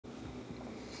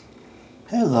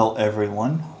Hello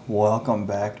everyone, welcome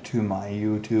back to my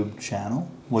YouTube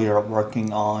channel. We are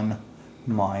working on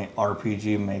my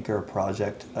RPG Maker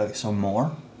project some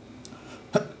more.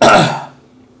 It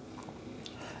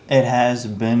has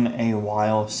been a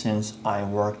while since I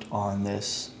worked on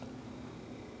this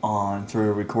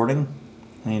through recording.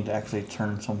 I need to actually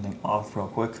turn something off real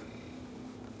quick.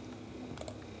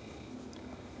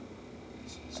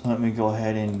 So let me go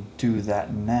ahead and do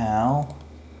that now.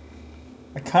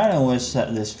 I kind of wish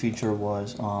that this feature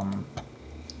was,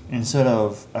 instead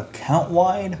of account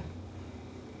wide,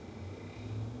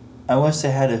 I wish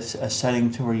they had a setting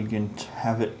to where you can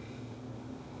have it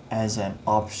as an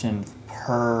option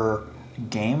per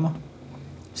game.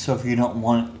 So if you don't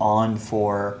want it on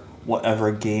for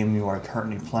whatever game you are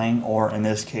currently playing, or in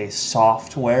this case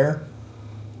software,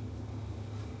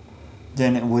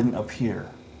 then it wouldn't appear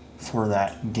for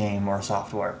that game or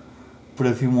software. But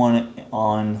if you want it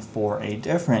on for a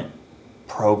different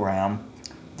program,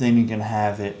 then you can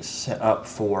have it set up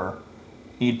for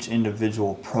each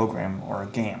individual program or a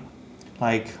game.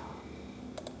 Like,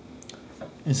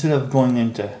 instead of going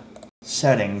into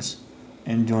settings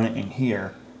and doing it in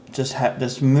here,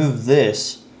 just move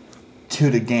this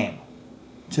to the game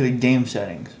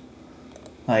settings.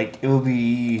 Like, it would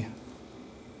be,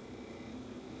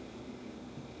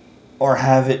 or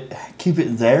keep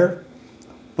it there.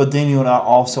 But then you would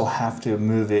also have to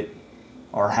move it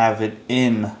or have it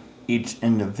in each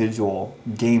individual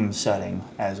game setting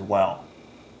as well.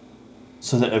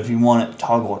 So that if you want it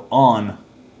toggled on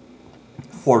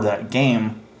for that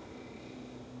game,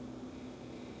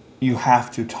 you have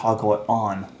to toggle it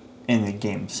on in the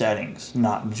game settings,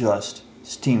 not just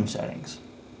Steam settings.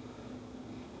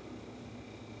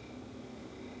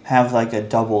 Have like a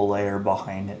double layer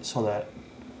behind it so that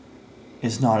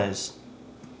it's not as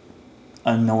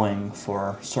annoying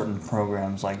for certain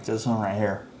programs like this one right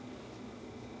here.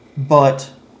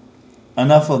 But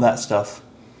enough of that stuff.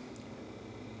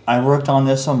 I worked on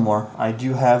this some more. I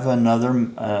do have another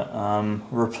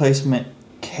replacement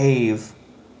cave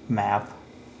map.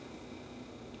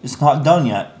 It's not done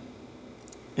yet.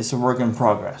 It's a work in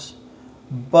progress.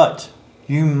 But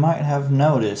you might have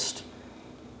noticed,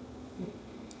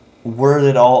 where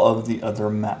did all of the other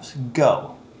maps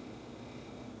go?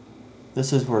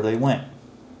 This is where they went.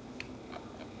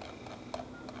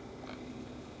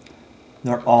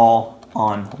 They're all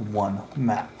on one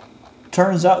map.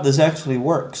 Turns out this actually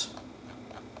works.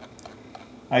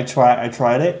 I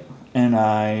tried it, and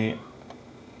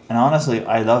honestly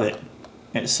I love it.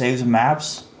 It saves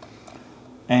maps,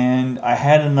 and I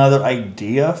had another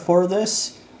idea for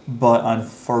this, but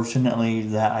unfortunately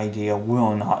that idea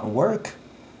will not work.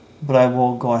 But I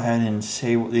will go ahead and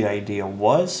say what the idea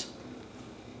was.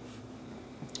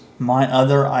 My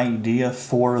other idea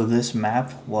for this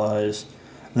map was,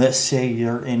 let's say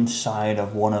you're inside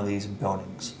of one of these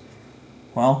buildings.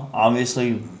 Well,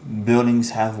 obviously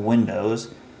buildings have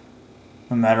windows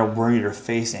no matter where you're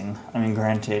facing. I mean,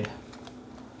 granted,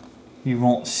 you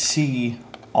won't see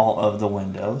all of the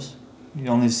windows. You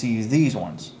only see these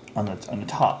ones on the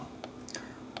top.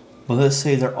 But let's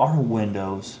say there are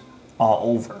windows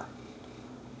all over.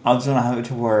 I was going to have it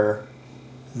to where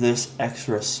this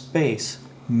extra space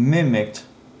mimicked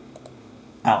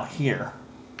out here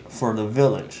for the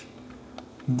village.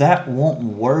 That won't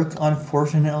work,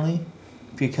 unfortunately,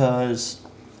 because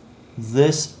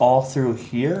this all through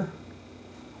here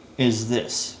is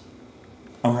this.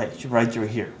 Alright, right through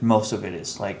here. Most of it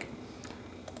is. Like,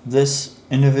 this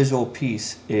individual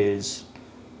piece is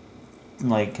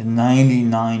like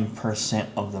 99%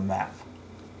 of the map.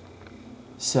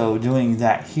 So doing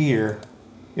that here,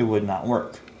 it would not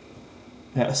work.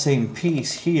 That same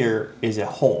piece here is a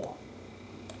hole.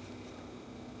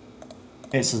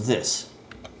 It's this.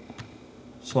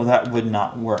 So that would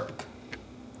not work.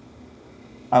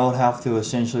 I would have to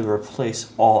essentially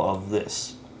replace all of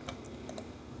this,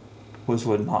 which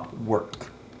would not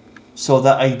work. So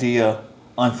that idea,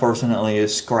 unfortunately,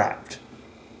 is scrapped,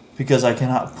 because I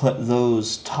cannot put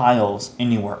those tiles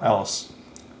anywhere else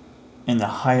in the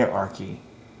hierarchy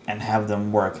and have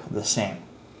them work the same.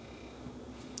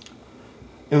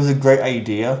 It was a great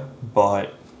idea,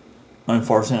 but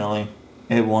unfortunately,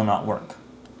 it will not work.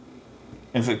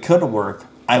 If it could work,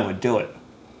 I would do it.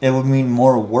 It would mean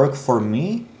more work for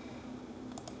me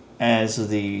as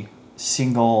the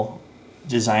single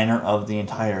designer of the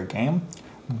entire game,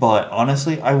 but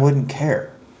honestly, I wouldn't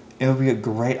care. It would be a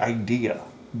great idea,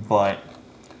 but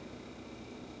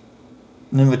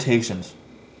limitations.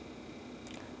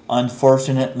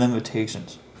 Unfortunate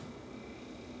limitations.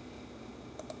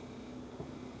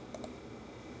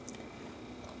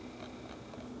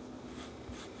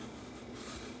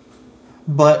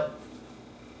 But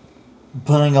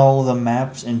putting all the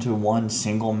maps into one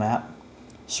single map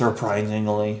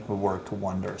surprisingly worked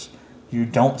wonders. You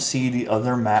don't see the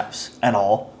other maps at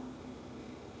all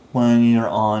when you're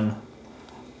on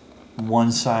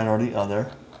one side or the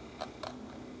other.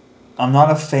 I'm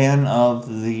not a fan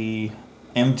of the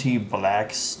empty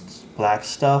black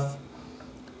stuff,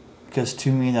 because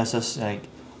to me that's just like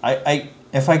I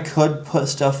if I could put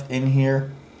stuff in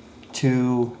here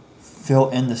to fill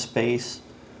in the space.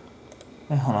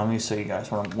 Hold on, let me show you guys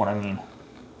what I mean.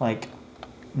 Like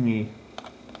me.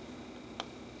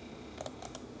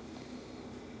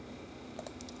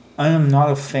 I am not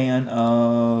a fan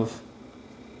of.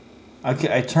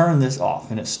 Okay, I turned this off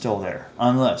and it's still there.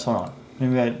 Unless, hold on,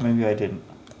 maybe I didn't.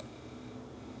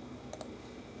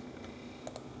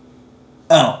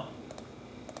 Oh.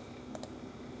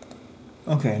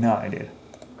 Okay, now I did.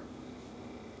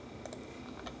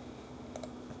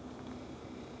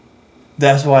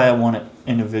 That's why I want it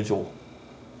individual.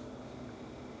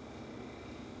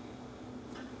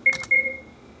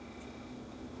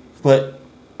 But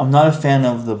I'm not a fan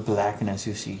of the blackness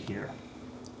you see here.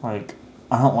 Like,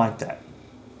 I don't like that.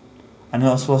 I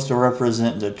know it's supposed to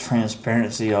represent the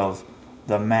transparency of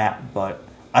the map, but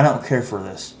I don't care for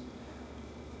this.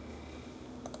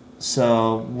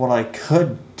 So what I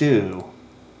could do,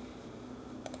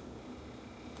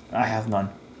 I have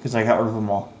none, because I got rid of them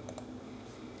all.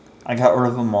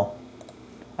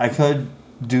 I could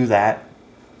do that,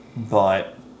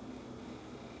 but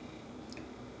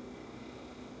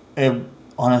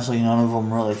honestly, none of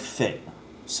them really fit.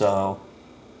 So,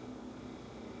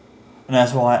 and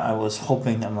that's why I was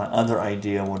hoping that my other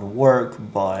idea would work,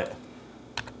 but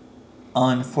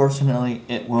unfortunately,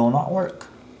 it will not work.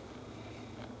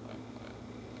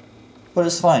 But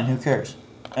it's fine. Who cares?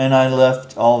 And I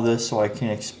left all this so I can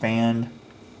expand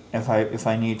if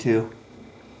I need to.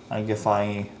 Like if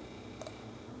I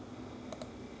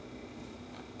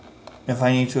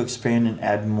need to expand and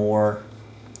add more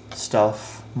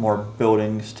stuff, more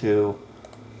buildings to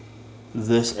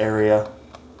this area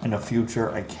in the future,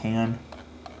 I can.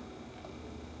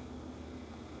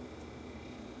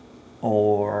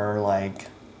 Or like,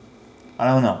 I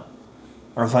don't know.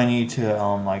 Or if I need to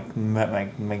like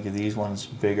make these ones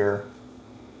bigger,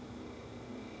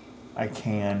 I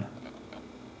can.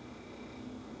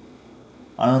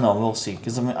 I don't know, we'll see.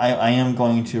 Because I am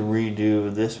going to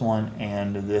redo this one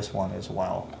and this one as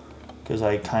well. Because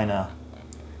I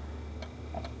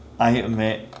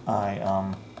admit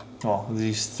well,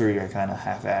 these three are kind of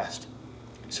half-assed.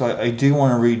 So I do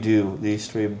want to redo these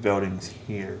three buildings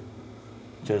here.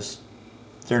 Just,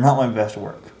 they're not my best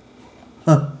work.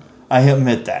 I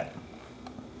admit that.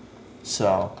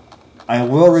 So, I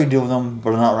will redo them,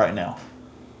 but not right now.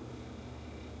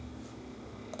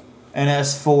 And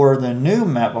as for the new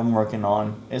map I'm working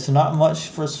on, it's not much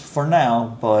for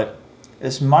now, but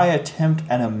it's my attempt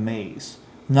at a maze.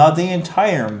 Not the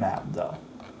entire map, though.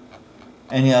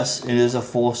 And yes, it is a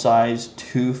full-size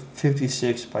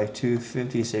 256 by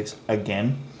 256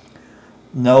 again.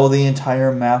 No, the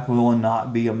entire map will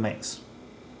not be a maze.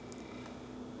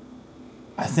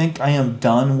 I think I am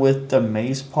done with the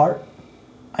maze part.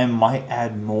 I might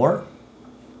add more.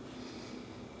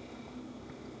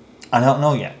 I don't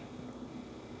know yet.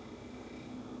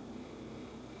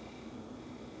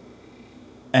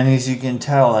 And as you can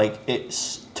tell, like,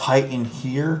 it's tight in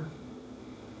here.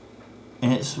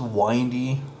 And it's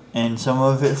windy. And some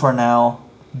of it for now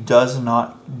does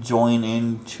not join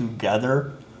in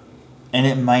together. And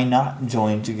it might not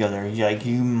join together. Like,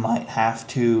 you might have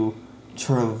to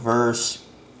traverse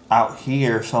out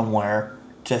here somewhere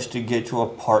just to get to a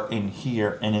part in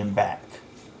here and then back.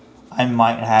 I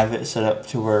might have it set up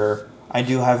to where I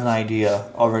do have an idea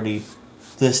already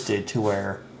listed to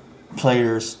where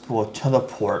players will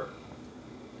teleport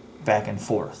back and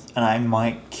forth, and I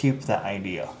might keep that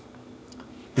idea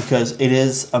because it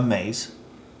is a maze.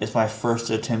 It's my first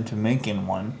attempt to making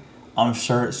one. I'm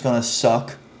sure it's gonna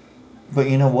suck, but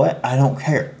you know what? I don't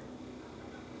care.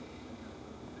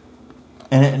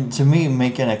 And to me,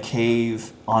 making a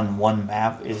cave on one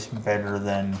map is better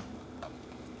than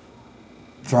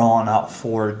drawing out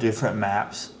 4 different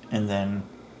maps and then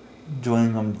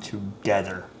doing them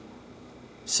together.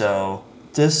 So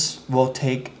this will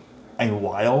take a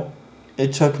while.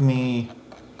 It took me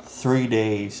 3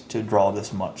 days to draw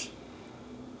this much.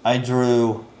 I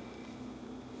drew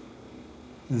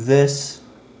this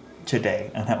today,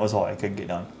 and that was all I could get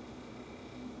done.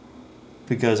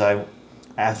 Because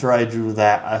after I drew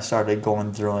that, I started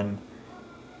going through and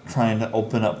trying to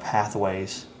open up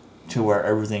pathways to where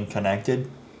everything connected.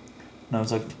 And I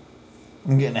was like,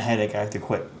 I'm getting a headache, I have to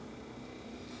quit.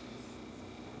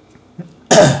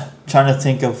 trying to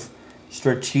think of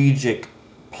strategic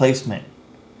placement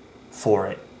for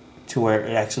it to where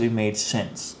it actually made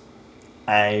sense.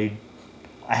 I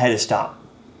had to stop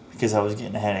because I was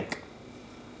getting a headache.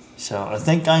 So I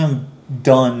think I am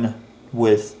done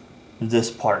with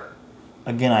this part.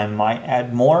 Again, I might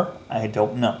add more. I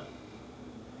don't know.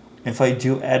 If I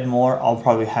do add more, I'll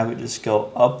probably have it just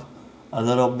go up a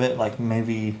little bit, like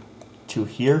maybe to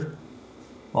here.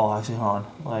 Well, actually, hold on.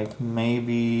 Like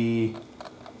maybe,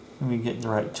 let me get the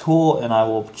right tool and I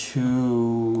will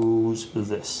choose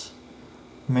this.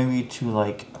 Maybe to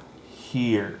like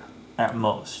here at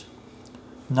most.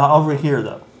 Not over here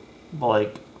though, but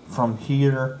like from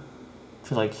here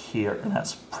to like here, and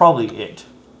that's probably it.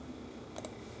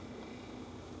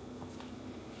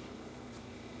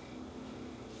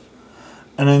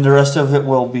 And then the rest of it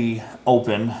will be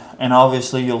open, and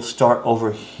obviously you'll start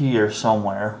over here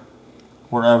somewhere.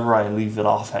 Wherever I leave it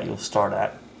off at, you'll start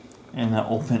at. And then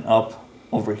open up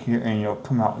over here, and you'll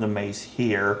come out the maze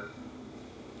here.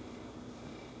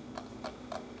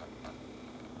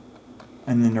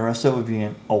 And then the rest of it would be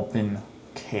an open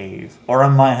cave. Or I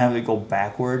might have it go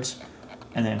backwards,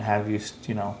 and then have you,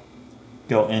 you know,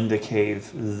 go in the cave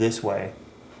this way,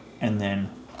 and then,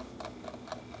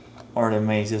 or the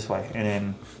maze this way, and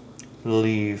then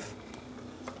leave.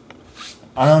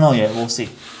 I don't know yet, we'll see.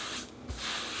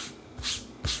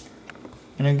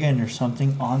 And again, there's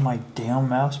something on my damn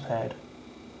mouse pad.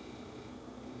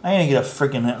 I need to get a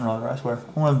freaking hit roller, I swear.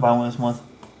 I want to buy one this month.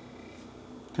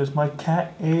 Because my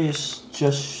cat is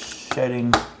just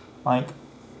shedding like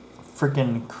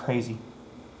freaking crazy.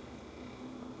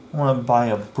 I want to buy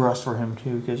a brush for him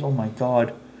too, because oh my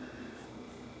god.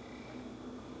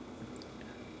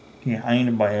 Yeah, I need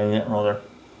to buy a lint roller.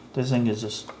 This thing is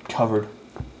just covered.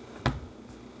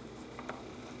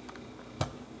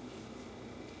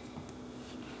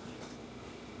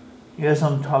 Yes,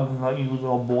 I'm talking about you,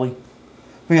 little boy.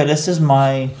 But yeah, this is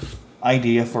my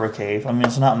idea for a cave. I mean,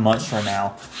 it's not much for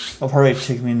now. It'll probably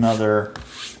take me another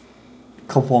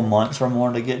couple of months or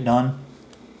more to get done.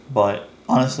 But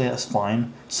honestly, that's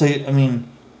fine. So, I mean,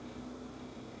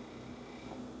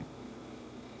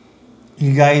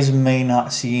 you guys may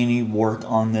not see any work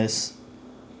on this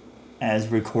as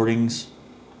recordings,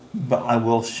 but I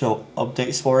will show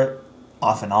updates for it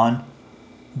off and on.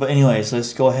 But anyways,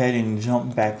 let's go ahead and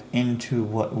jump back into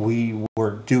what we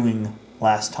were doing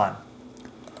last time.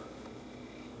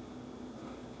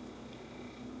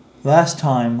 Last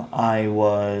time I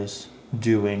was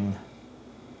doing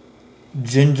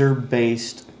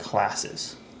gender-based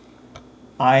classes.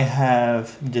 I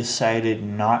have decided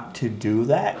not to do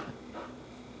that.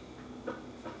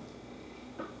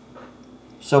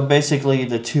 So basically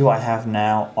the two I have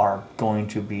now are going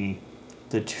to be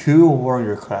the two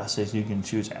warrior classes you can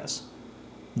choose as.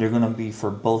 They're going to be for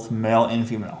both male and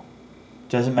female.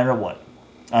 Doesn't matter what.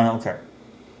 I don't care.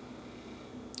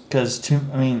 Because,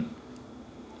 I mean,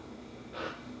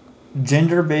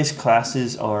 gender-based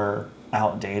classes are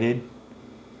outdated.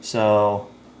 So,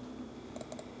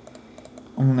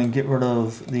 I'm going to get rid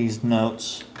of these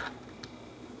notes.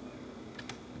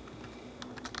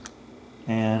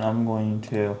 And I'm going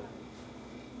to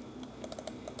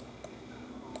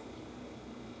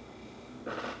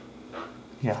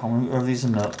I'm going to get rid of these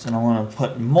notes, and I want to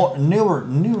put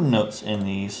new notes in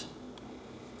these.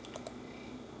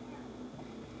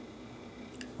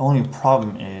 The only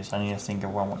problem is I need to think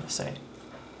of what I want to say.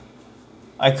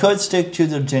 I could stick to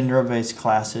the gender-based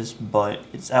classes, but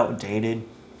it's outdated,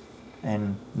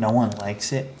 and no one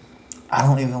likes it. I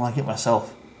don't even like it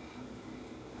myself.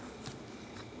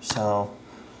 So,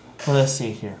 well, let's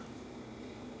see here.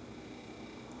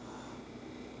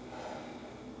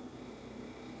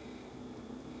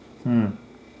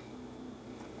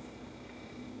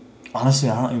 Honestly,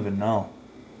 I don't even know.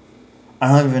 I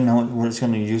don't even know what it's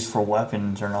going to use for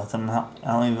weapons or nothing. I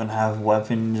don't even have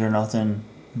weapons or nothing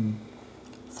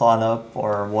thought up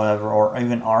or whatever, or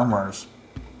even armors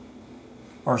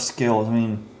or skills. I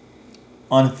mean,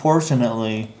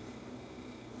 unfortunately,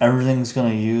 everything's going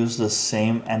to use the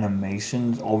same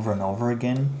animations over and over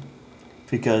again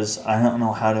because I don't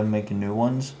know how to make new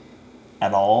ones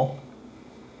at all.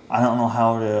 I don't know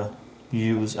how to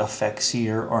use effects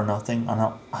here or nothing. I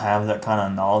don't have that kind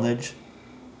of knowledge.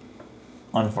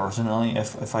 Unfortunately,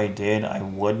 if I did, I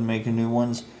would make new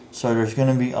ones. So there's going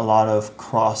to be a lot of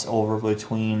crossover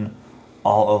between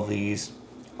all of these.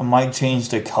 I might change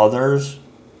the colors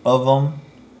of them,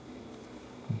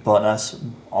 but that's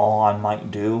all I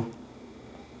might do.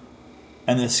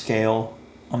 And the scale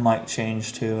I might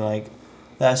change to, like,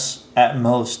 that's at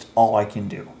most all I can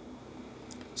do.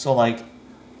 So like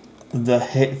the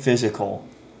hit physical,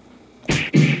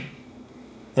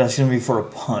 the That's going to be for a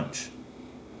punch,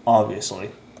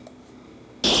 obviously.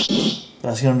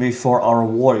 That's going to be for our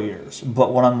warriors.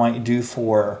 But what I might do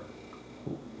for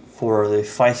the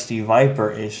feisty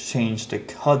viper is change the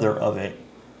color of it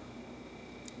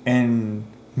and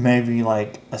maybe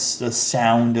like the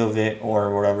sound of it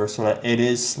or whatever, so that it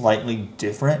is slightly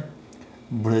different,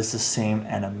 but it's the same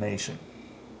animation.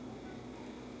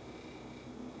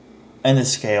 And the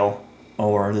scale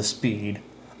or the speed,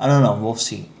 I don't know, we'll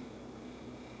see.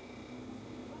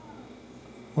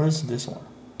 What is this one?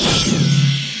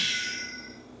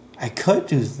 I could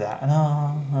do that. No,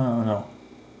 I don't know.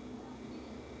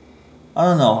 I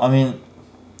don't know. I mean,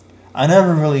 I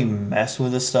never really mess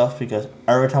with this stuff because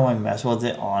every time I mess with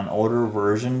it on older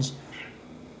versions.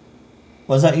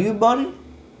 Was that you, buddy?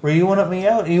 Were you wanting me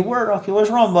out? You were? Okay, what's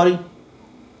wrong, buddy?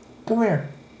 Come here.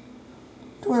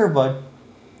 Come here, bud.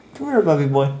 Come here, baby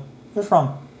boy. What's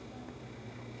wrong?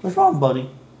 What's wrong, buddy?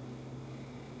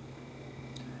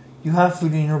 You have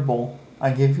food in your bowl.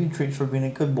 I give you treats for being a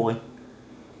good boy.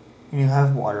 And you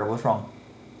have water. What's wrong?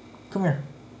 Come here.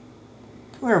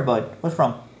 Come here, bud. What's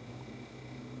wrong?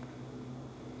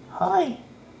 Hi.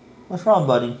 What's wrong,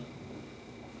 buddy?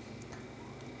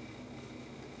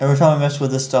 Every time I mess with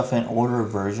this stuff in older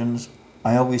versions,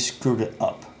 I always screwed it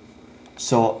up.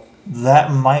 So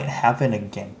that might happen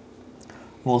again.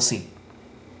 We'll see.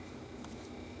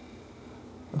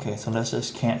 Okay, so let's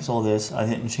just cancel this. I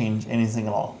didn't change anything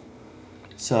at all.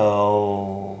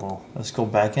 So let's go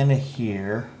back into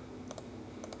here.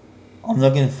 I'm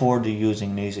looking forward to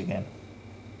using these again.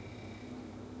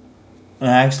 And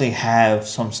I actually have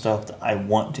some stuff that I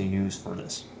want to use for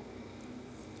this.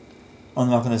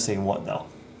 I'm not going to say what though.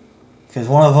 Because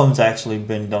one of them's actually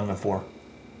been done before.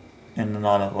 In a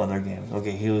lot of other games.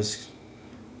 Okay, he's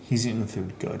eating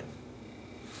food. Good.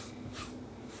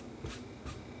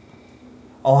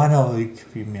 Oh, I know he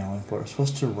could be meowing for. It's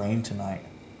supposed to rain tonight.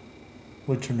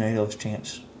 With tornadoes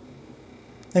chance.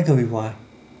 That could be why.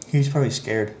 He's probably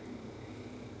scared.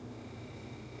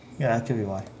 Yeah, that could be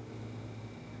why.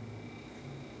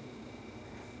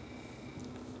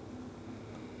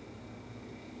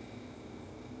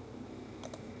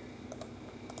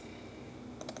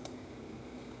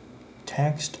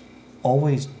 Text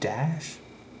always dash?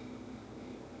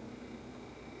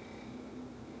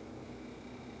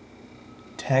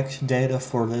 Text data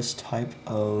for this type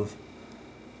of...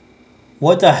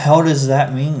 What the hell does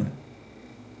that mean?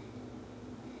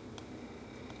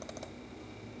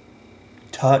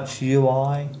 Touch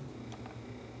UI?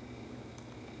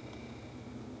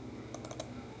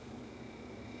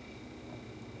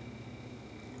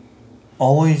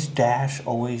 Always dash,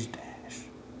 always dash.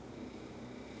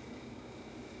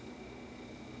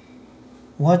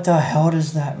 What the hell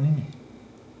does that mean?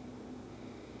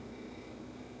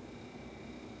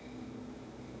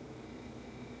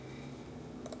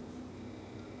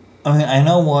 I mean, I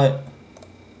know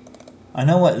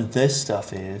what this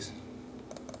stuff is.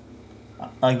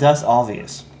 Like, that's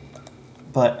obvious.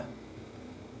 But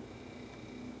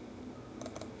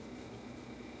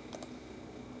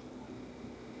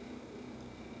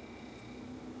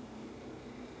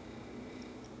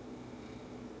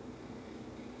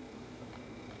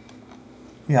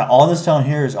yeah, all this down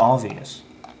here is obvious.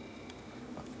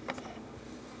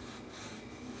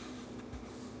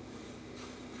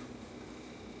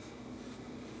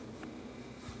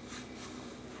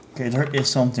 Okay, there is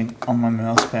something on my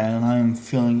mouse pad and I am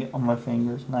feeling it on my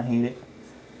fingers and I hate it.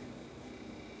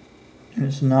 And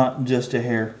it's not just a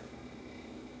hair.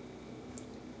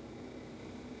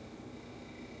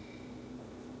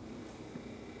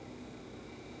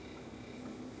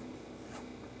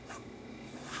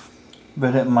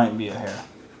 But it might be a hair.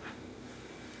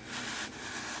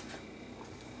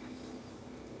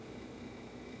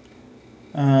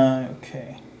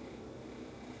 Okay.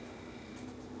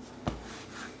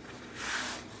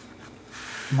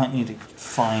 Might need to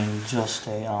find just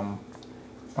a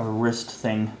wrist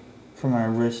thing for my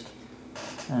wrist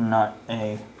and not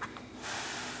a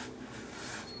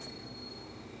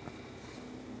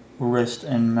wrist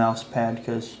and mouse pad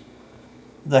because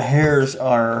the hairs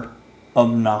are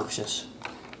obnoxious.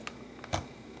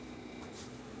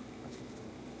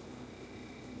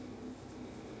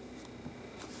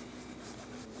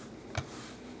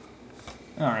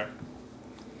 Alright.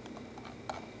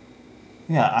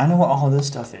 Yeah, I know what all this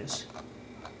stuff is.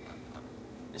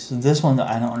 It's this one that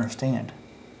I don't understand.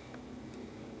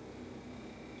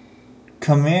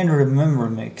 Command remember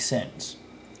makes sense.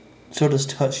 So does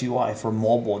touch UI for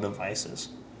mobile devices.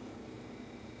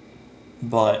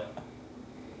 But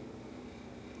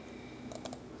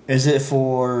is it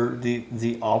for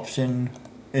the option?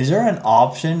 Is there an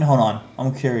option? Hold on,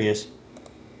 I'm curious.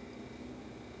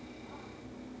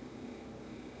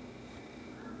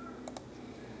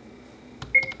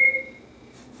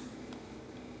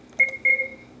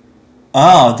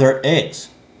 Oh, there is.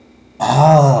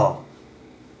 Oh.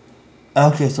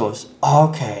 Okay, so it's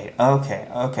okay.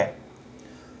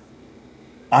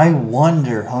 I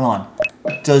wonder, hold on.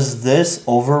 Does this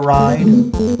override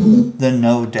the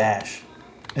no dash?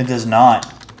 It does not.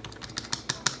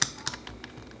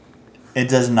 It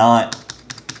does not.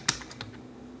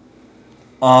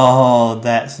 Oh,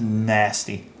 that's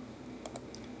nasty.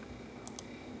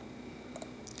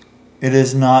 It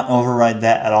does not override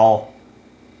that at all.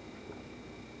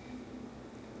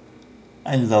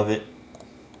 I love it.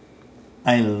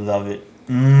 I love it.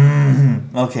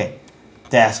 Okay,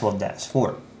 that's what that's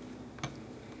for.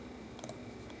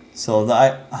 So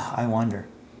I wonder.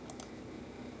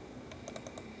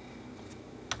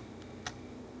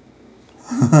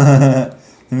 let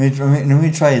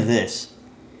me try this.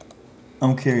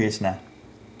 I'm curious now.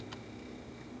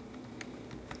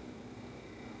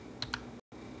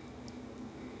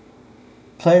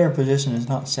 Player position is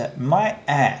not set. My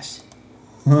ass.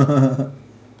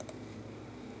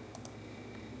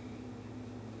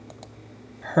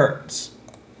 Hurts.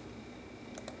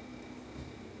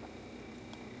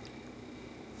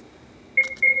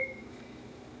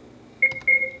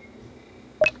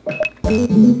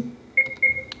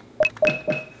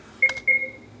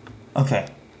 Okay.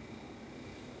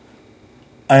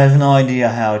 I have no idea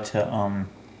how to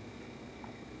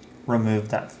remove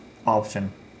that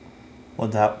option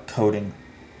without coding.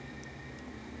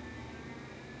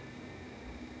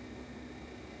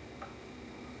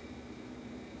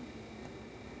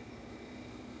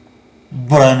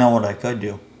 But I know what I could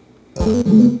do.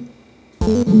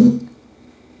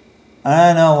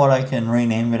 I know what I can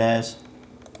rename it as.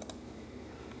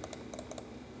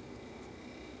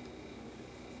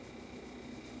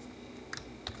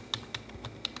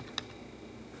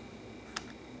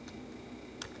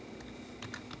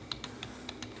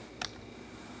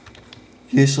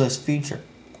 Useless feature.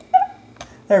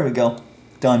 There we go.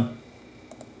 Done.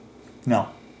 No.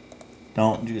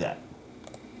 Don't do that.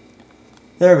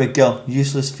 There we go.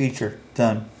 Useless feature.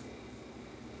 Done.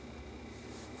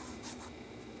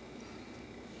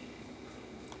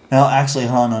 No, actually,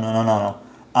 hold on. No.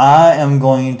 I am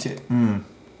going to...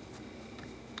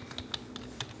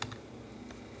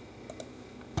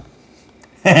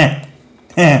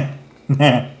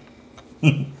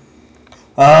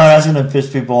 Oh, that's going to piss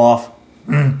people off.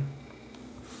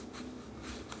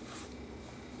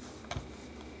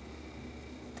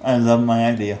 I love my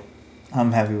idea.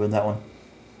 I'm happy with that one.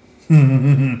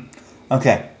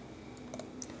 Okay.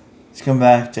 Let's come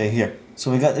back to here.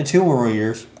 So we got the two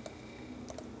warriors.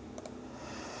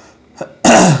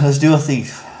 Let's do a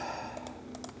thief.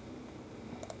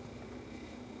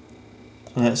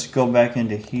 So let's go back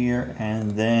into here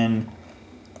and then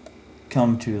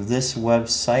come to this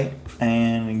website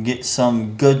and get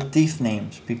some good thief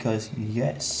names because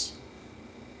yes.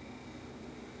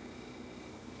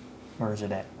 Where is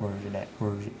it at?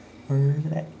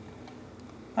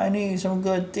 I need some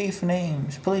good thief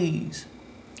names, please.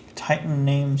 Titan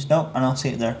names. Nope, I don't see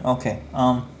it there. Okay.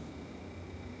 I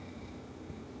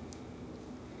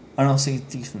don't see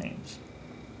thief names.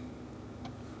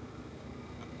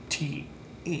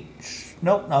 TH.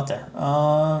 Nope, not there.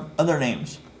 Other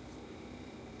names.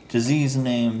 Disease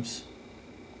names.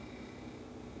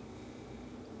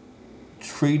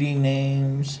 Treaty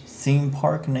names. Theme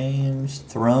park names.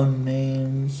 Throne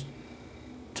names.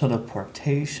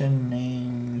 Teleportation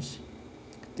names.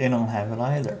 They don't have it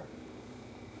either.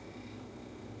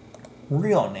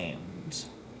 Real names.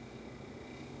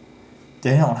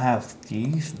 They don't have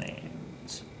thief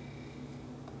names.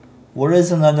 What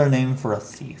is another name for a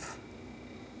thief?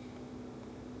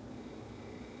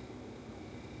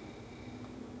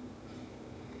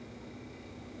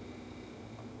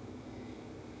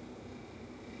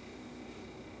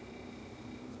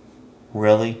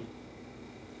 Really?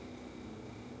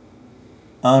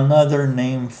 Another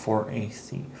name for a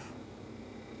thief.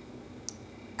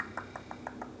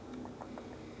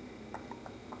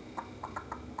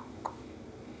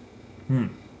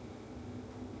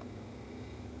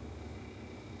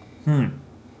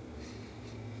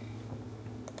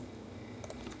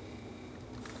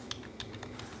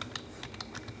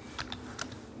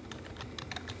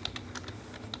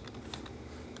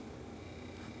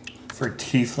 For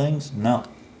tieflings? No.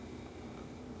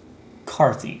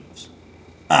 Car thieves.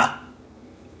 Ah.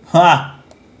 Ha!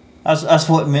 That's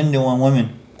what men do on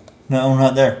women. No,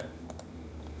 not there.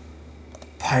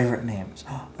 Pirate names.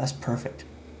 Oh, that's perfect.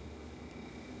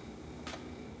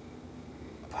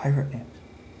 Pirate names.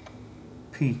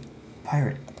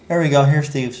 Pirate. There we go. Here's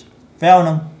thieves. Found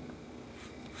them.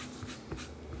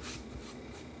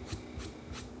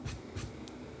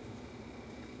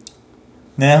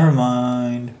 Never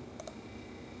mind.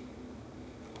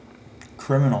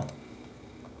 Criminal.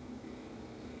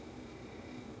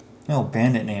 No,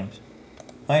 bandit names.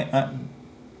 Yeah,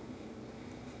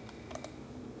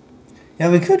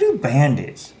 we could do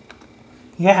bandits.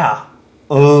 Yeah.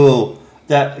 Oh,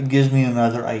 that gives me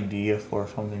another idea for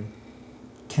something.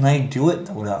 Can I do it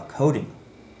without coding?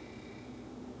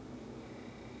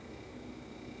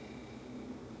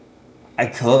 I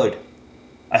could.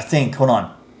 I think. Hold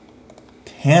on.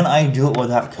 Can I do it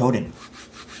without coding?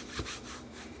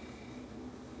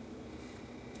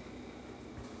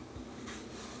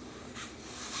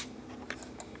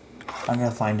 I'm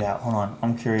gonna find out. Hold on.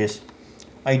 I'm curious.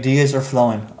 Ideas are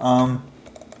flowing.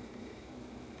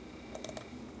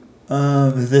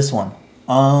 This one.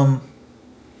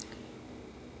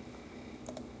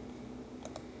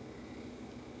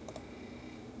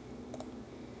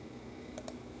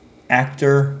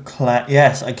 Actor class.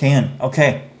 Yes, I can.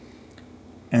 Okay.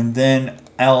 And then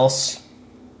else.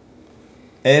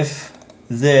 If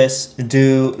this,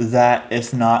 do that.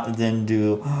 If not, then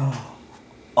do.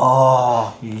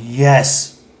 Oh,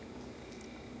 yes.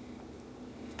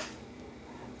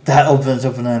 That opens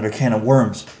up another can of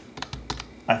worms.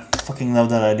 I fucking love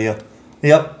that idea.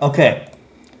 Yep, okay.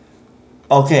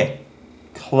 Okay.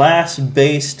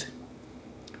 Class-based.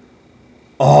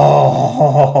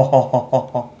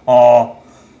 Oh,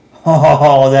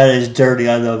 that is dirty.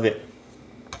 I love it.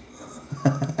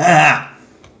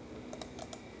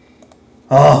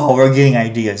 Oh, we're getting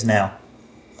ideas now.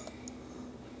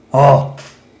 Oh,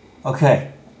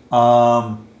 okay.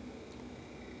 How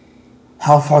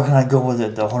far can I go with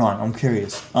it though? Hold on, I'm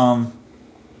curious. I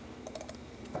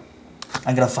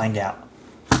gotta find out.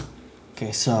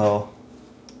 Okay, so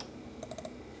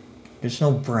there's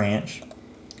no branch.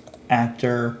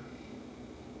 Actor,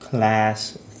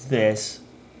 class, this.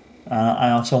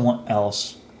 I also want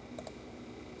else.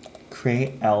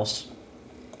 Create else.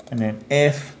 And then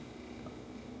if.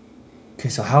 Okay,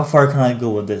 so how far can I go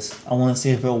with this? I want to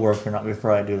see if it'll work or not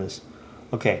before I do this.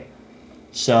 Okay,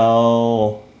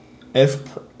 so if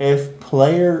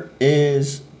player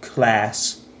is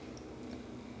class,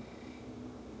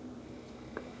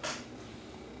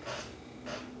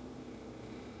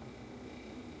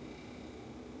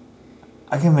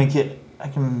 I can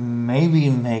maybe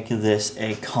make this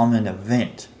a common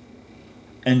event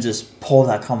and just pull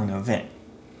that common event.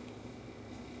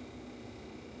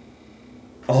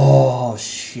 Oh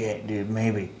shit, dude,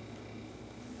 maybe.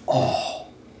 Oh,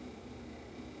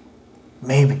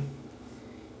 maybe.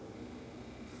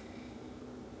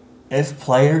 If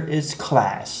player is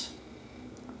class,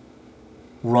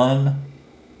 run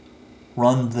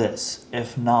this.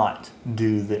 If not,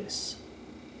 do this.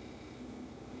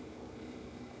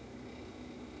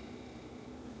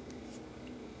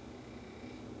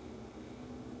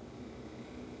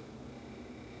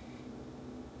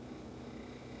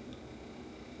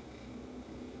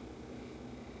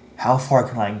 How far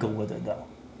can I go with it though?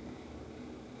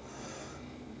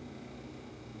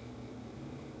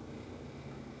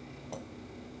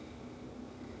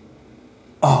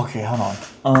 Oh, okay, hold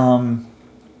on.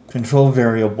 Control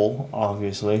variable,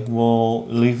 obviously. We'll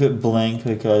leave it blank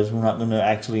because we're not going to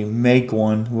actually make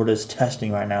one. We're just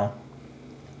testing right now.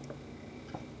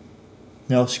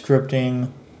 No scripting.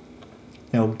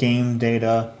 No game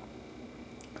data.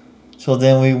 So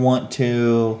then we want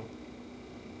to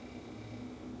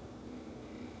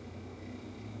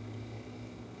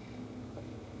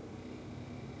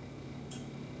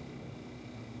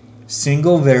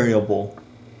single variable.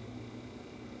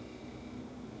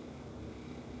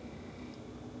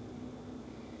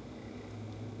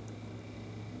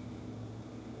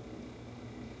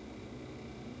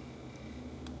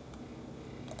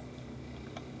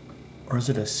 Or is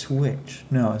it a switch?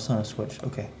 No, it's not a switch.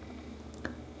 Okay.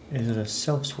 Is it a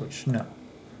self switch? No.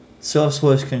 Self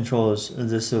switch controls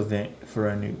this event for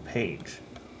a new page,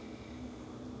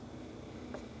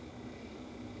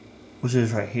 which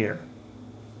is right here.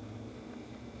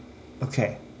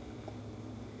 Okay.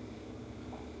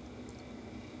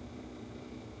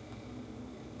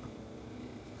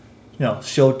 No,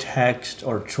 show text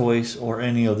or choice or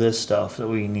any of this stuff that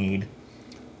we need.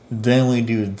 Then we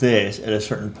do this at a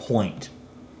certain point.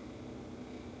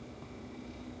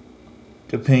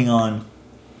 Depending on,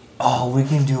 oh, we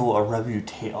can do a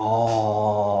reputation.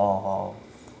 Oh,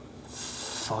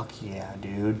 fuck yeah,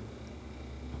 dude.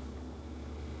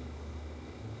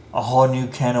 A whole new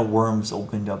can of worms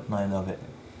opened up and I love it.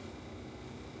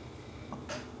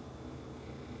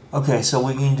 Okay, so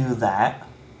we can do that.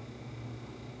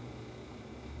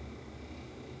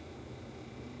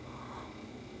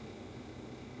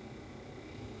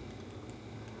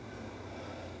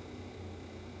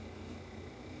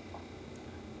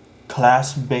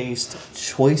 class-based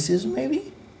choices,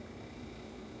 maybe?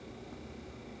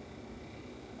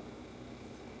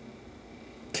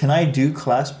 Can I do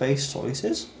class-based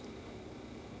choices?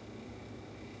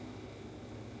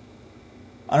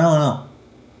 I don't know.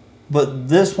 But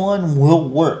this one will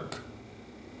work.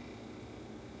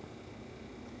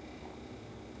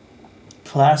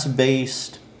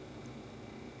 Class-based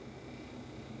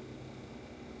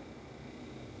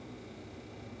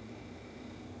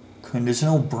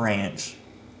conditional branch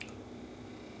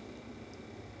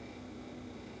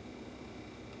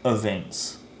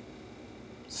events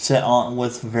set on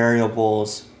with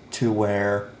variables to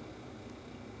where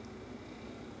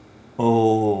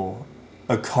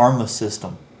a karma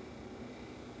system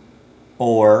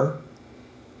or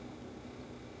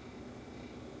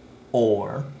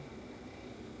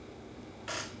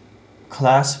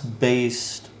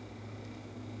class-based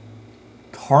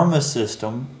karma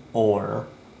system or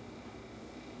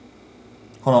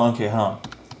hold on.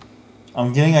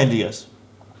 I'm getting ideas.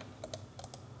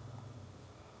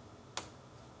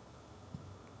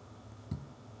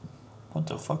 What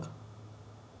the fuck?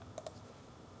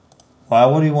 Why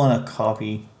would he want to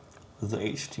copy the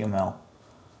HTML?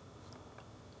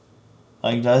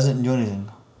 Like, it doesn't do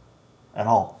anything at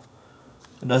all.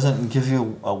 It doesn't give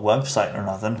you a website or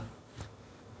nothing.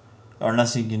 Or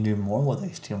unless you can do more with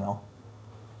HTML.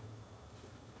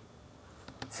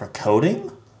 For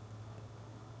coding?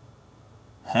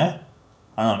 Huh?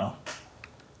 I don't know.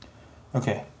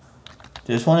 Okay.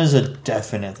 This one is a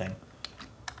definite thing.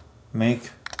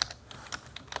 Make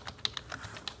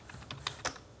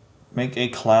a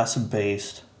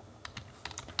class-based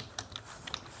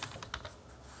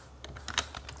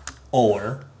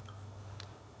or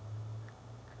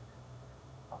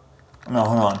no,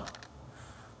 hold on.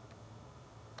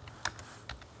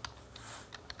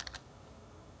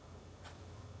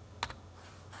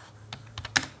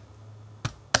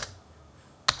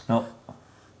 Nope.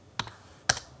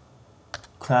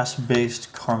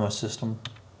 Class-based karma system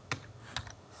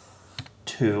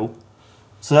 2.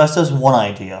 So that's just one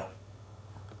idea.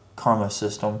 Karma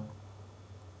system.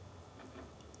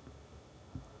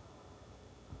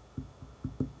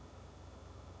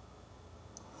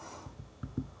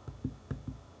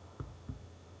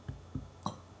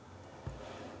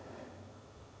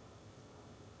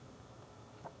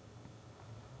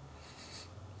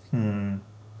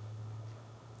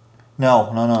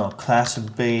 No.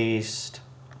 Class-based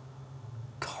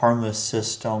karma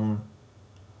system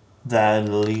that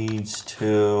leads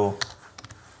to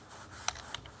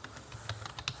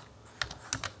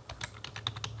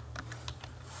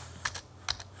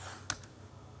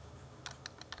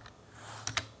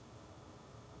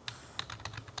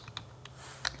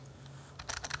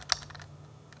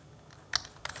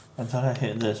I thought I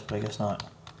hit this, but I guess not.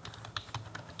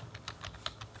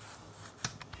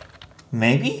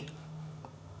 Maybe?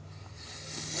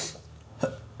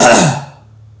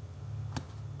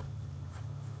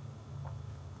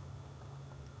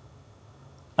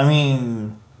 I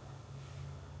mean,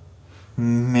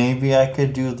 maybe I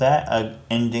could do that, an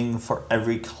ending for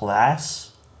every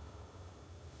class,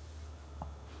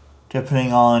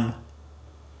 depending on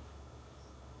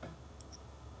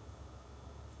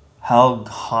how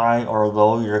high or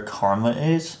low your karma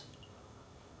is.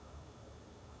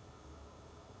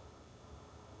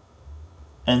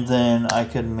 And then I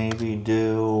could maybe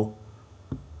do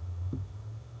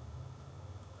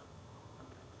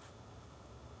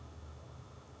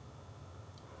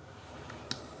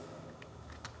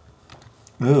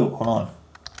ooh, hold on.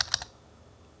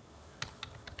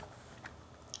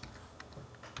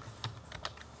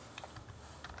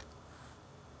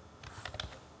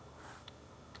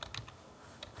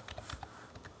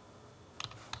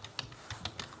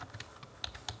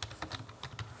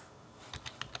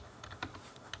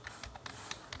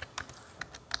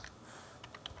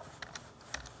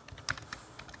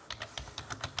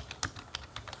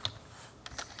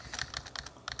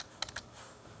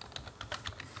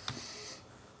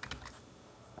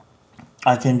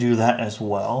 I can do that as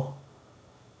well.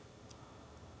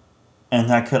 And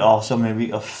that could also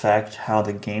maybe affect how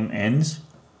the game ends.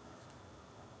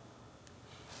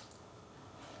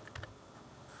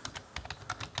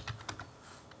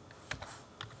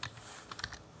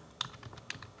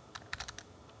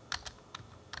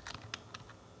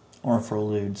 Or for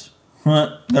lewds.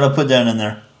 Gotta put that in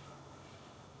there.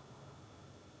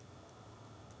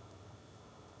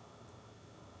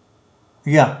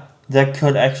 Yeah, that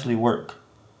could actually work.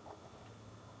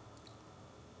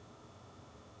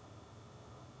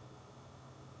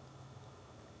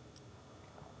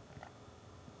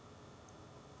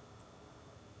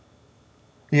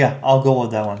 Yeah, I'll go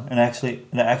with that one. And actually,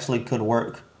 it actually could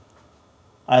work.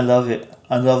 I love it.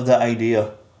 I love the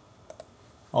idea.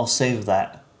 I'll save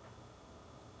that.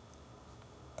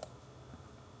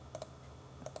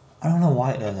 I don't know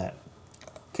why it does that.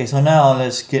 Okay, so now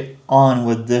let's get on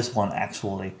with this one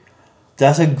actually.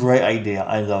 That's a great idea.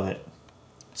 I love it.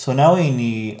 So now I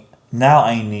need,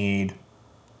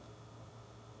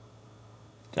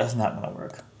 that's not gonna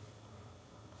work.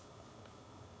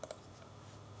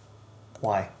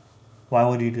 Why? Why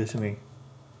would you do this to me?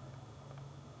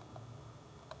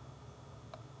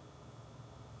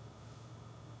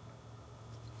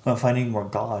 Well, if I need more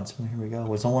gods, here we go. I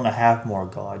want to have more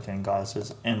gods and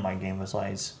goddesses in my game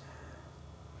besides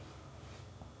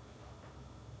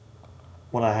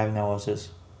what I have now is this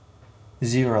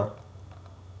 0.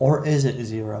 Or is it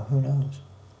 0? Who knows?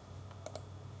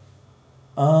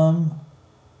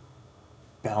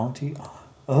 Bounty?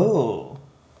 Oh.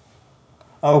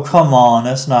 Oh, come on.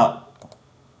 That's not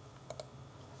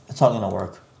gonna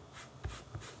work.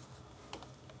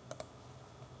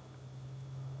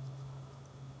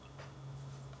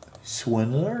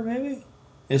 Swindler, maybe?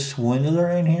 Is Swindler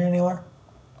in here anywhere?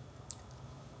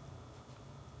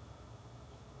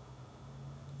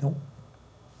 Nope.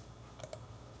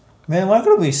 Man, am I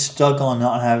gonna be stuck on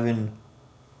not having...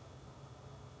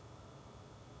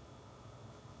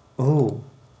 Oh.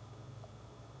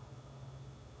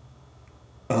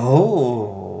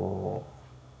 Oh.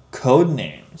 Code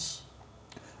names.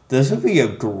 This would be a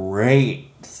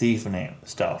great thief name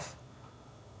stuff.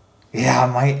 Yeah, I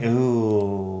might...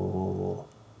 Ooh.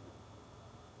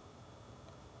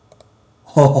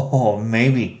 Oh,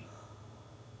 maybe.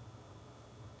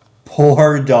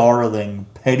 Poor darling,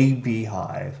 petty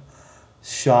beehive,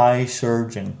 shy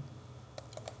surgeon.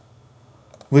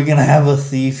 We're gonna have a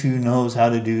thief who knows how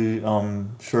to do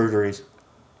surgeries.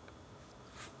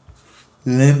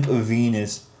 Limp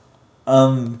Venus.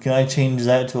 Can I change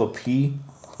that to a P?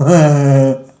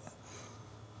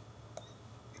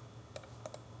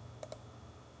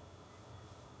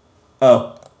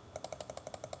 Oh.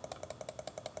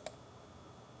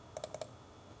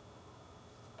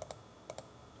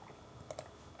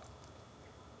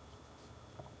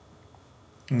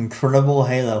 Incredible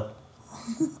Halo.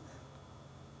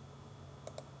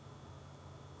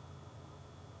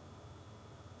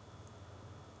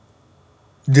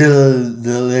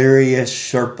 Delirious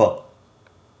Sherpa.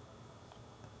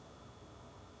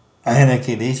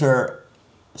 Okay, these are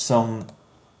some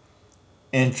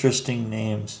interesting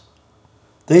names.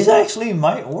 These actually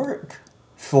might work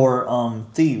for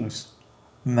thieves.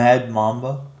 Mad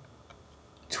Mamba.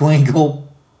 Twinkle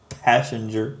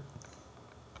Passenger.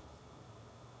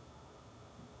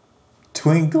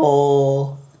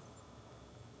 Twinkle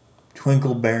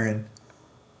Baron.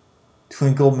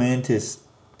 Twinkle Mantis.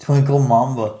 Twinkle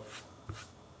Mamba.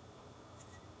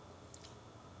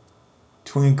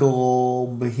 Twinkle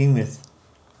Behemoth.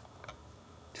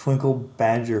 Twinkle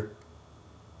Badger.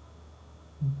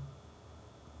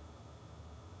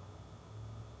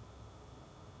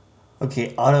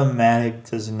 Okay, automatic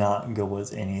does not go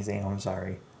with anything, I'm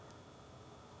sorry.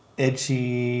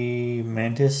 Itchy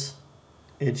Mantis.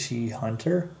 Itchy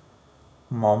Hunter.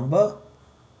 Mamba.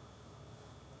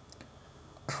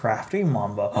 Crafty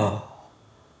Mamba.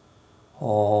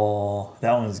 Oh,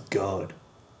 that one's good.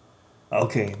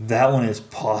 Okay, that one is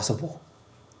possible.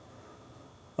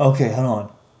 Okay, hold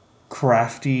on.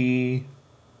 Crafty...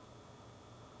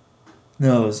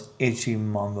 No, it was Itchy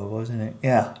Mamba, wasn't it?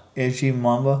 Yeah, Itchy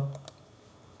Mamba.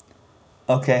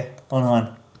 Okay, hold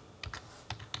on.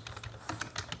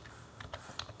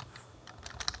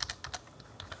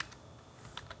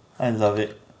 I love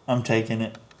it. I'm taking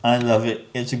it. I love it.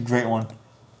 It's a great one.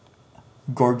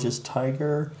 Gorgeous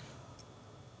Tiger.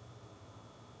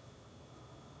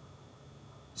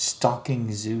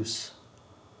 Stalking Zeus.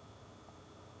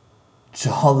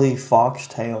 Jolly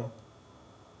Foxtail.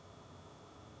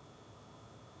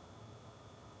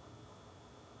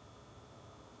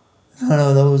 None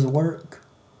of those work.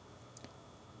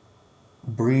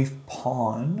 Brief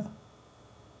Pawn.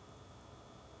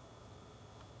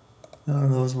 None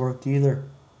of those worked either.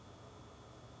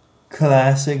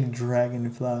 Classic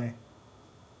Dragonfly.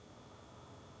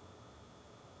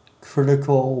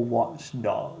 Critical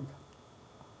Watchdog.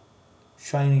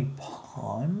 Shiny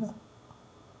Pawn.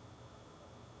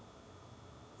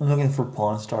 I'm looking for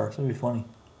Pawn Stars. That'd be funny.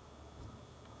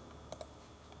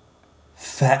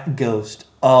 Fat Ghost.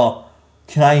 Oh,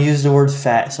 can I use the word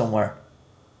fat somewhere?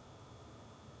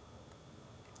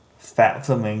 Fat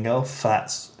Flamingo. Fat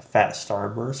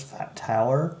Starburst. Fat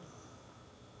Tower.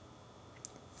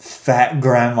 Fat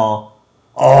Grandma.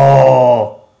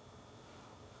 Oh.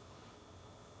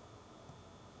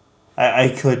 I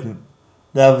couldn't.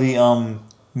 That would be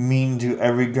mean to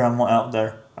every grandma out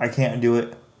there. I can't do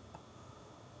it.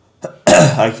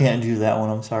 I can't do that one.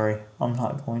 I'm sorry. I'm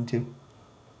not going to.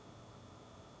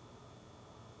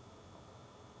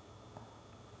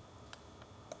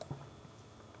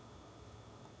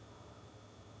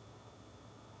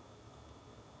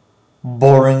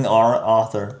 Boring art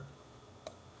author.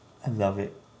 I love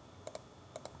it.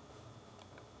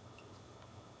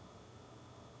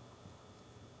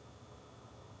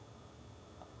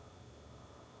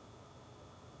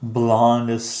 Blonde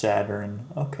as Saturn.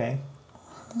 Okay.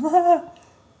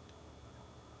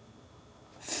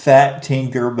 Fat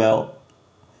Tinkerbell.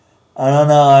 I don't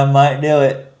know. I might do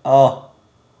it. Oh.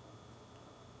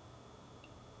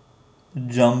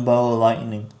 Jumbo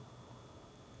Lightning.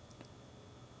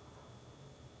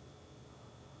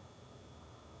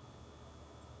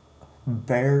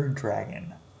 Bear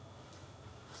Dragon.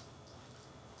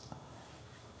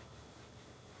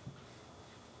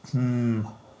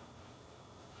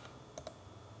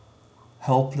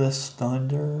 Helpless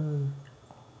Thunder.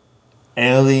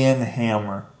 Alien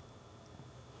Hammer.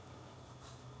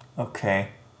 Okay.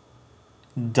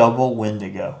 Double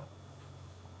Wendigo.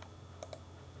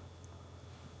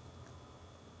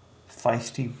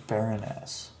 Feisty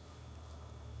Baroness.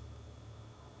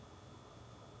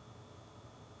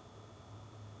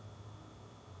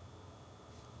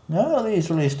 None of these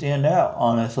really stand out,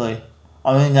 honestly.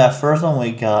 I mean, that first one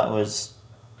we got was...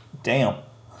 Damn.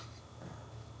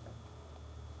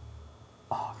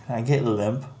 Oh, can I get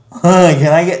limp?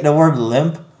 Can I get the word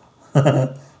limp?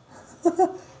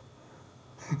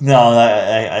 No,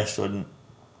 I shouldn't.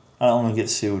 I don't want to get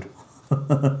sued.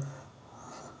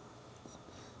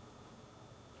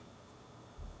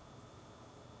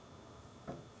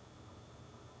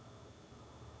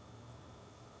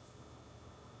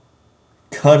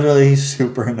 Cuddly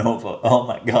Supernova. Oh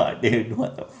my god, dude.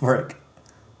 What the frick?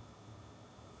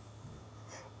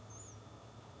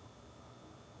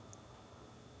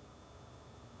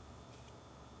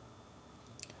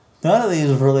 None of these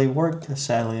really work,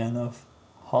 sadly enough.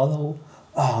 Hollow.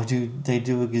 Oh, dude, they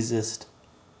do exist.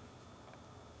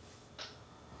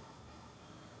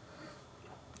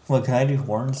 What, can I do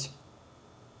horns?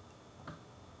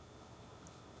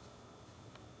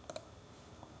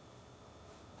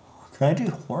 Can I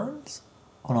do horns?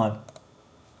 Hold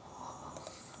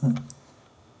on.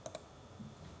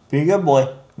 Be a good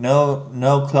boy.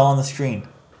 No claw on the screen.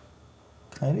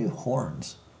 Can I do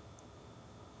horns?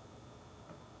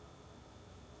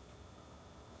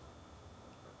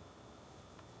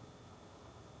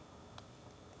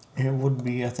 It would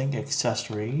be, I think,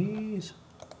 accessories.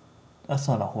 That's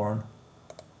not a horn.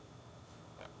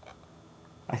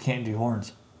 I can't do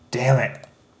horns. Damn it.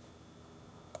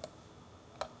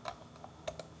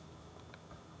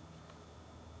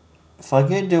 If I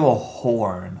could do a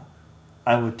horn,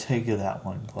 I would take that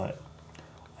one, but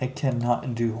I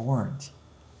cannot do horns.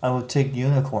 I would take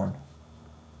unicorn.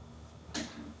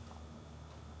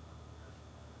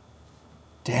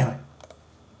 Damn it.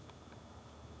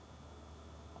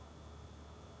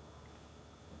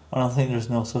 I don't think there's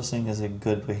no such thing as a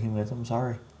good behemoth. I'm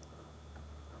sorry.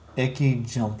 Icky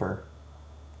Jumper.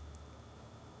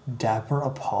 Dapper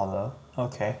Apollo.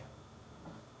 Okay.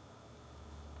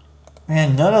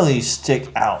 Man, none of these stick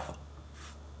out.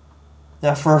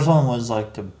 That first one was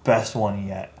like the best one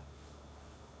yet.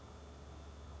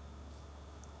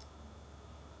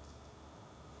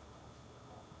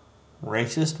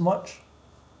 Racist much?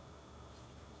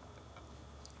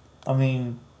 I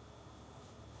mean,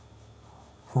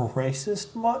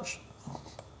 racist much?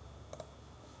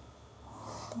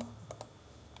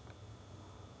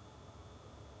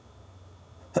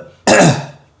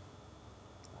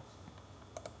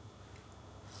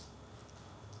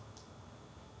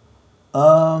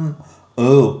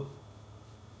 Ooh.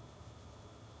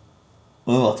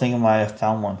 Ooh, I think I might have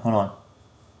found one. Hold on.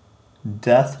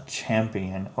 Death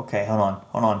Champion. Okay, hold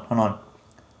on.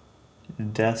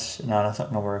 Death's... No, that's not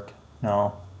gonna work.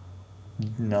 No.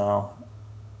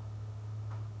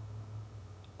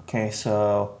 Okay,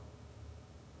 so...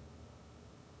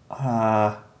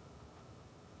 no,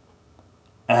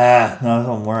 that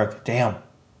doesn't work. Damn.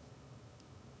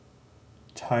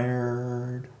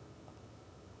 Tired...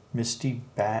 Misty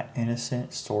Bat, Innocent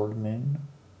Swordman.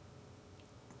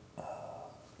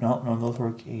 No, none of those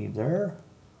work either.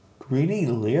 Greedy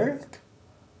Lyric?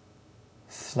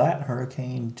 Flat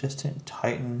Hurricane, Distant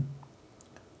Titan.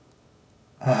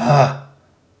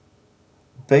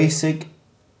 Basic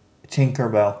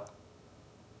Tinkerbell.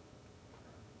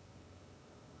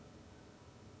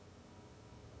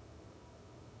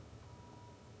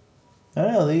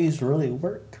 None of these really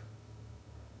work.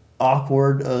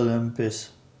 Awkward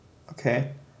Olympus.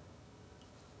 Okay.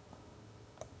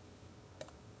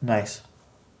 Nice.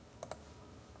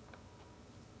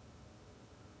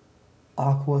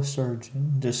 Aqua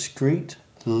Surgeon. Discreet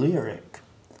Lyric.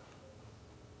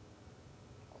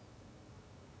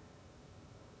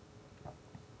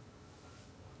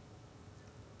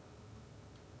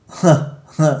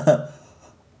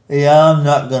 Yeah, I'm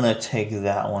not gonna take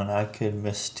that one. I could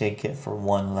mistake it for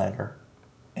one letter.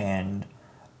 And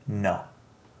no.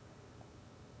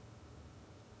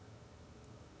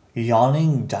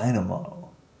 Yawning Dynamo.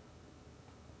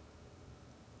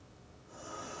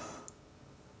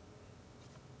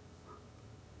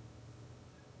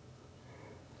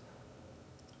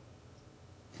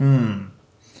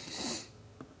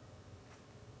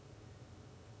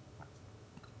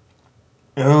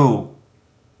 Ooh.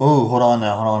 Ooh, hold on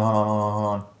now. Hold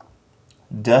on.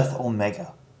 Death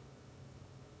Omega.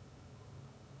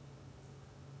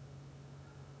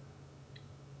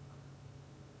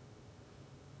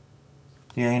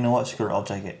 Yeah, you know what? Screw it. I'll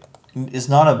take it. It's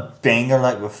not a banger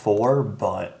like before,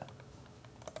 but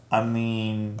I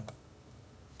mean,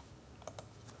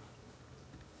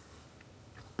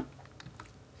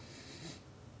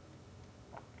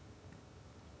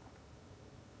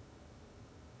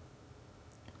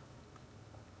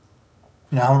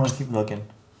 now I'm gonna keep looking.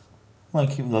 I'm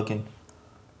gonna keep looking.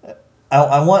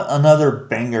 I want another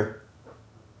banger.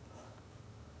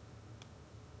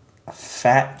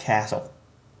 Fat Castle.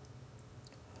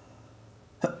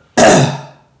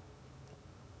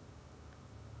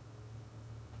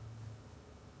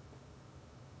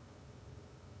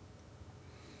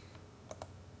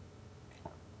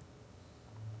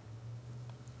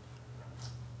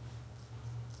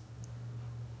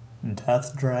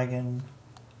 Death Dragon.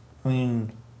 I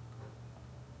mean,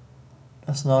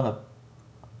 that's not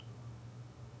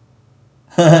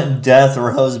a Death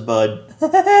Rosebud.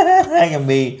 I can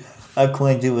be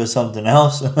acquainted with something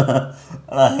else. And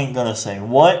I ain't gonna say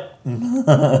what.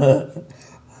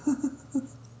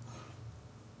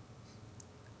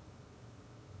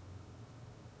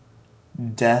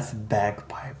 Death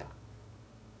Bagpipe.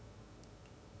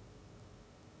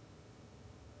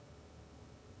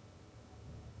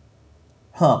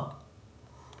 Huh.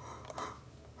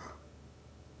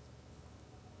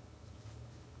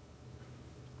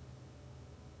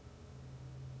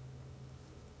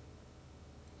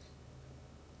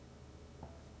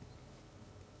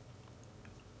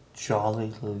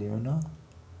 Jolly Luna.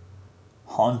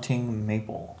 Haunting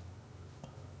Maple.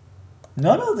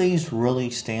 None of these really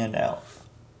stand out.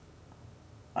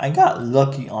 I got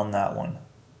lucky on that one.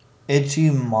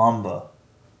 Itchy Mamba.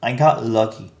 I got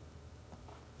lucky.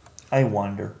 I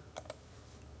wonder.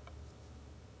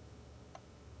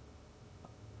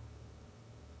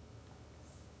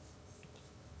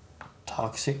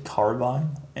 Toxic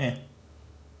Carbine? Eh.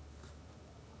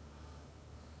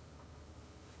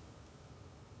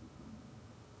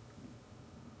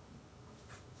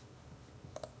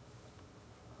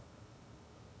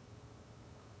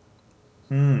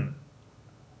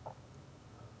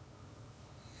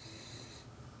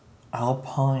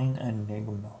 Alpine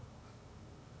Enigma.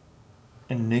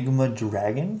 Enigma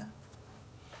Dragon?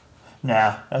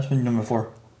 Nah, that's been done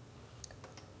before.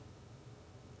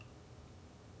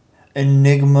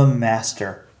 Enigma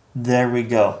Master. There we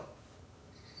go.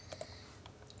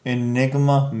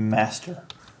 Enigma Master.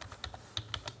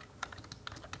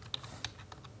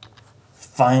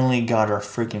 Finally got our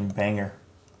freaking banger.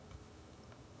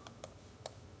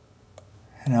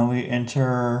 And now we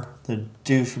enter the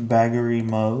douchebaggery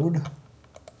mode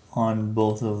on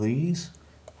both of these.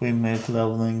 We make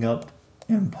leveling up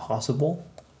impossible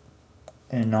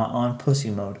and not on pussy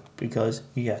mode because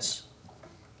yes.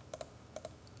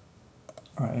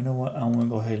 Alright, you know what? I'm gonna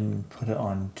go ahead and put it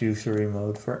on douchery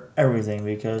mode for everything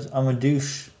because I'm a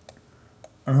douche.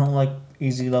 I don't like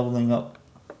easy leveling up.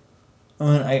 I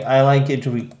mean, I like it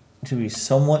to be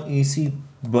somewhat easy,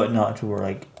 but not to where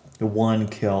like the one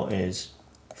kill is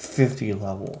 50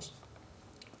 levels.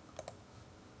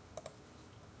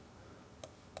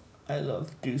 I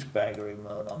love douchebaggery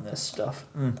mode on this stuff.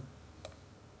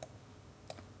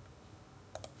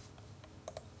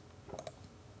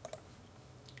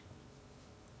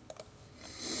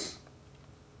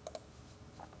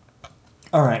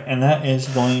 Alright, and that is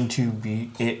going to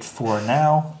be it for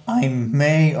now. I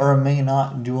may or may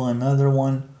not do another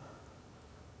one.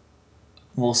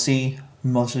 We'll see,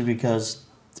 mostly because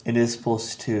it is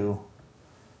supposed to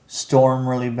storm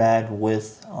really bad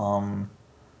with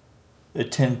the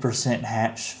 10%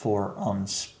 hatch for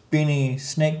spinny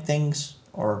snake things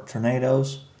or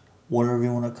tornadoes, whatever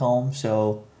you want to call them.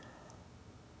 So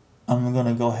I'm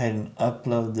gonna go ahead and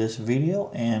upload this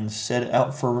video and set it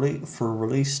out for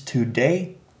release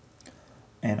today.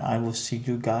 And I will see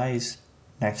you guys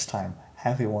next time.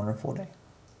 Have a wonderful day.